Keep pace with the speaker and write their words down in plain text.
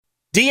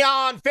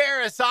Dion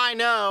Ferris, I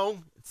know.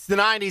 It's the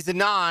 90s at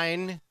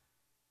 9.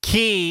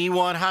 Key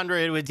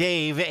 100 with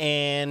Dave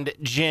and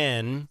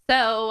Jen.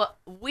 So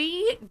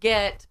we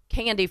get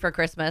candy for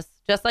Christmas,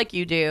 just like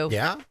you do.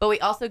 Yeah? But we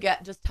also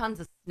get just tons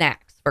of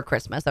snacks for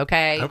Christmas,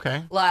 okay?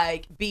 Okay.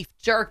 Like beef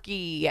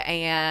jerky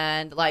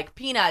and like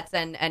peanuts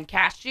and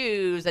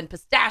cashews and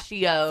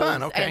pistachios.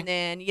 Fun, okay. And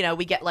then,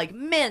 we get like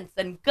mints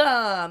and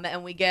gum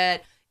and we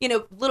get,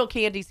 little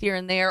candies here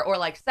and there or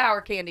like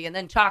sour candy and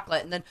then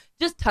chocolate and then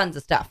just tons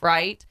of stuff,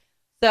 right?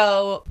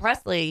 So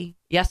Presley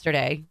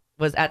yesterday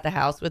was at the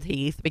house with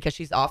Heath because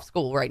she's off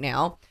school right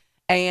now.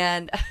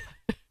 And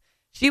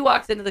she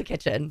walks into the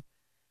kitchen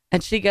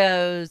and she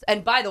goes,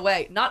 and by the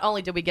way, not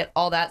only did we get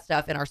all that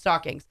stuff in our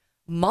stockings,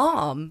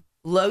 Mom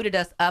loaded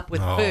us up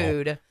with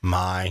food.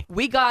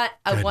 We got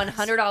a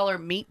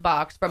 $100 meat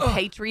box from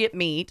Patriot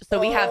Meat. So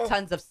we have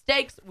tons of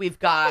steaks. We've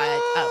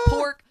got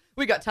pork.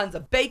 We got tons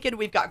of bacon.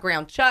 We've got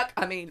ground chuck.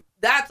 I mean,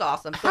 that's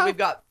awesome. So we've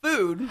got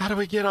food. How do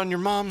we get on your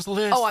mom's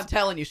list? Oh, I'm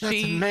telling you.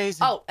 That's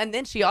amazing. Oh, and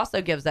then she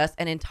also gives us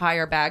an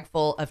entire bag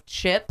full of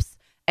chips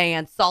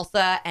and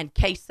salsa and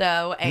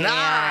queso. And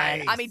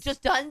nice. I mean,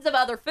 just tons of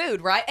other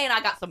food, right? And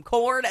I got some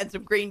corn and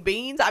some green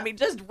beans. I mean,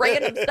 just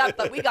random stuff.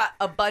 But we got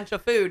a bunch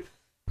of food.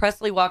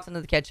 Presley walks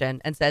into the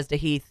kitchen and says to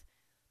Heath,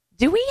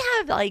 do we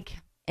have like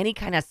any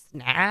kind of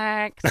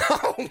snacks?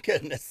 Oh,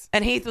 goodness.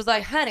 And Heath was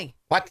like, honey.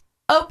 What?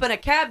 Open a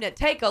cabinet,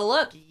 take a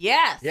look.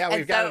 Yes. Yeah,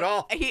 we've got it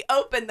all. He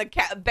opened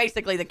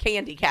basically the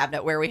candy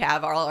cabinet where we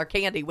have all our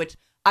candy, which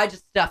I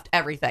just stuffed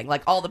everything,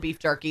 like all the beef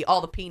jerky,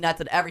 all the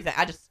peanuts and everything.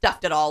 I just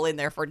stuffed it all in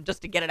there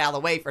just to get it out of the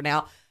way for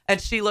now. And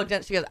she looked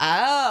at it, she goes,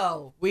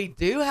 oh, we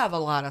do have a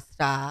lot of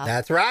stuff.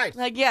 That's right.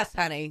 Like, yes,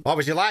 honey. What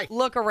would you like?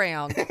 Look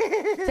around.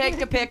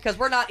 Take a pick because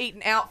we're not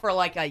eating out for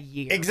like a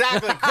year.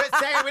 Exactly. Quit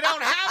saying we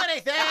don't have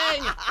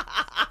anything.